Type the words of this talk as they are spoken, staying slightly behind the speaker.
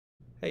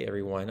Hey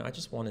everyone, I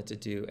just wanted to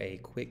do a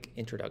quick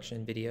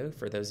introduction video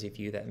for those of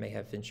you that may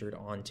have ventured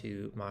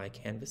onto my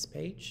Canvas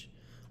page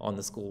on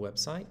the school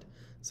website.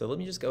 So let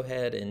me just go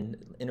ahead and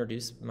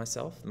introduce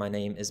myself. My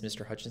name is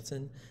Mr.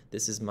 Hutchinson.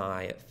 This is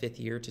my 5th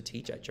year to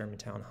teach at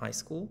Germantown High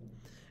School.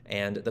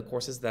 And the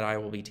courses that I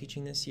will be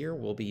teaching this year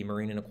will be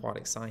Marine and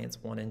Aquatic Science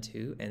 1 and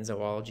 2 and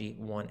Zoology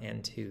 1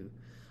 and 2.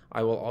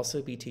 I will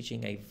also be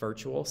teaching a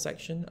virtual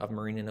section of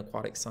Marine and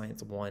Aquatic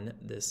Science 1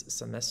 this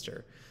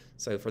semester.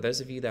 So for those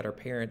of you that are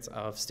parents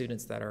of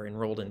students that are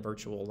enrolled in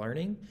virtual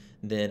learning,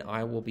 then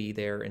I will be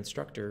their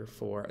instructor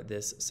for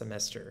this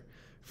semester.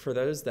 For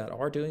those that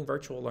are doing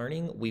virtual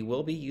learning, we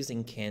will be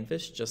using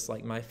Canvas just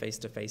like my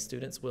face-to-face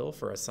students will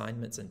for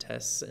assignments and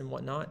tests and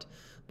whatnot,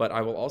 but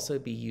I will also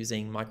be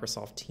using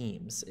Microsoft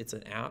Teams. It's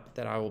an app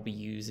that I will be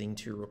using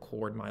to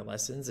record my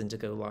lessons and to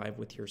go live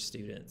with your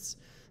students.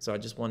 So I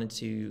just wanted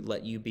to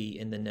let you be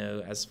in the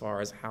know as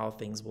far as how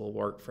things will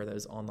work for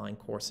those online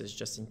courses,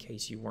 just in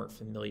case you weren't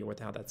familiar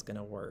with how that's going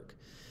to work.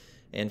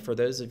 And for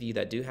those of you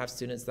that do have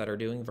students that are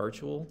doing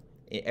virtual,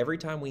 every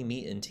time we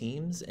meet in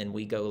Teams and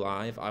we go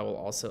live, I will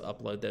also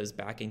upload those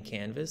back in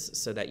Canvas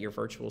so that your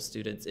virtual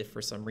students, if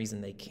for some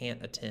reason they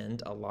can't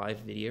attend a live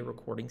video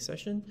recording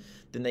session,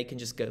 then they can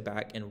just go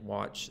back and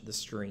watch the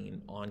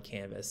stream on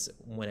Canvas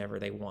whenever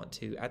they want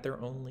to at their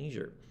own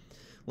leisure.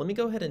 Let me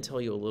go ahead and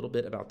tell you a little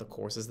bit about the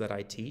courses that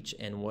I teach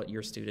and what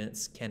your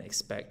students can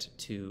expect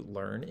to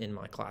learn in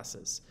my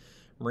classes.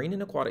 Marine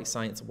and Aquatic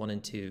Science 1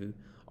 and 2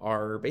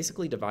 are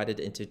basically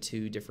divided into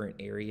two different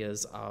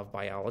areas of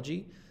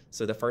biology.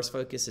 So the first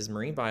focus is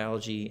marine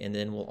biology, and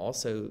then we'll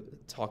also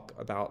talk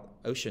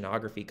about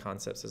oceanography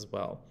concepts as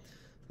well.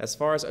 As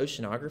far as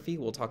oceanography,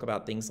 we'll talk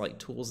about things like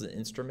tools and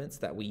instruments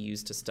that we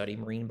use to study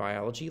marine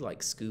biology,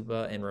 like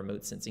scuba and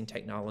remote sensing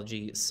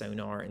technology,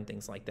 sonar, and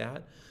things like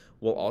that.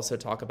 We'll also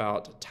talk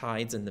about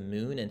tides and the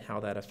moon and how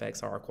that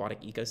affects our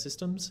aquatic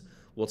ecosystems.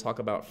 We'll talk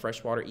about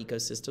freshwater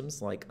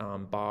ecosystems like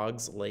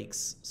bogs,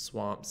 lakes,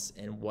 swamps,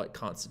 and what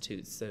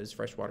constitutes those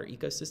freshwater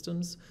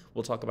ecosystems.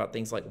 We'll talk about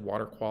things like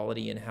water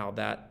quality and how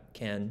that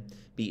can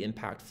be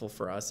impactful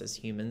for us as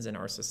humans in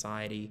our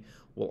society.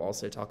 We'll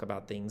also talk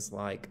about things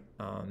like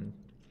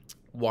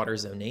water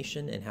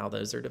zonation and how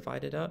those are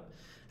divided up.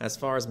 As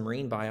far as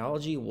marine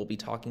biology, we'll be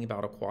talking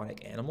about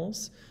aquatic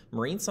animals.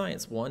 Marine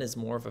Science 1 is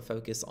more of a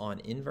focus on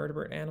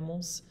invertebrate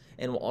animals,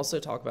 and we'll also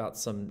talk about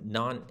some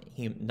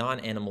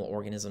non-animal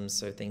organisms,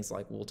 so things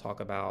like we'll talk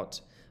about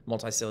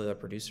multicellular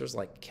producers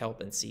like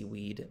kelp and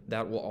seaweed.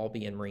 That will all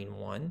be in Marine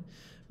 1.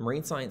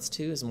 Marine Science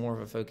 2 is more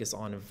of a focus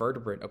on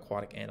vertebrate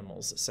aquatic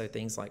animals, so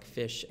things like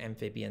fish,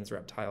 amphibians,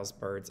 reptiles,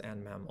 birds,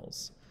 and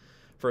mammals.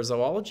 For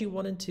Zoology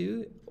 1 and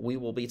 2, we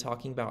will be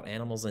talking about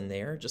animals in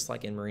there, just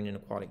like in Marine and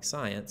Aquatic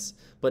Science,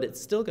 but it's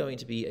still going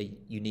to be a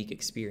unique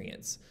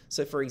experience.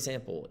 So for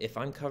example, if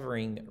I'm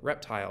covering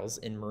reptiles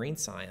in Marine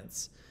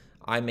Science,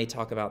 I may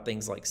talk about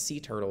things like sea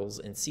turtles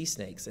and sea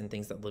snakes and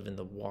things that live in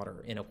the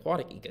water in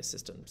aquatic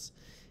ecosystems.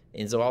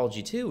 In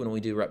Zoology 2, when we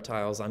do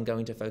reptiles, I'm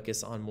going to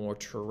focus on more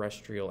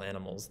terrestrial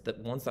animals, the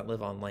ones that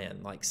live on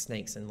land, like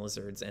snakes and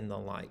lizards and the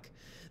like.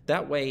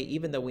 That way,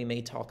 even though we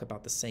may talk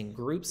about the same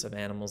groups of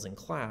animals in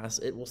class,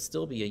 it will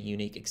still be a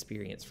unique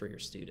experience for your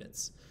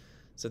students.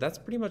 So that's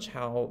pretty much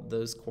how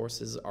those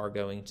courses are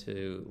going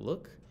to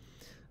look.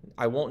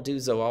 I won't do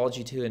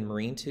Zoology 2 and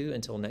Marine 2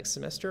 until next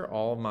semester.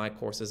 All of my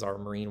courses are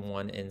Marine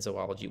 1 and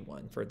Zoology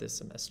 1 for this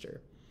semester.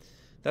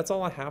 That's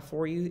all I have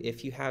for you.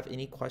 If you have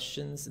any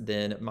questions,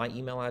 then my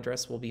email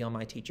address will be on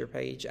my teacher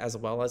page, as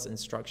well as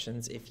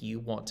instructions if you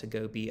want to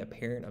go be a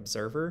parent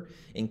observer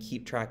and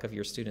keep track of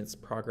your students'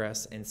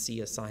 progress and see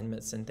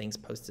assignments and things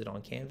posted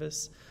on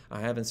Canvas.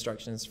 I have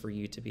instructions for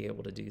you to be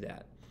able to do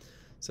that.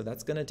 So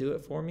that's going to do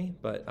it for me,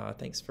 but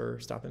thanks for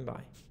stopping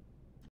by.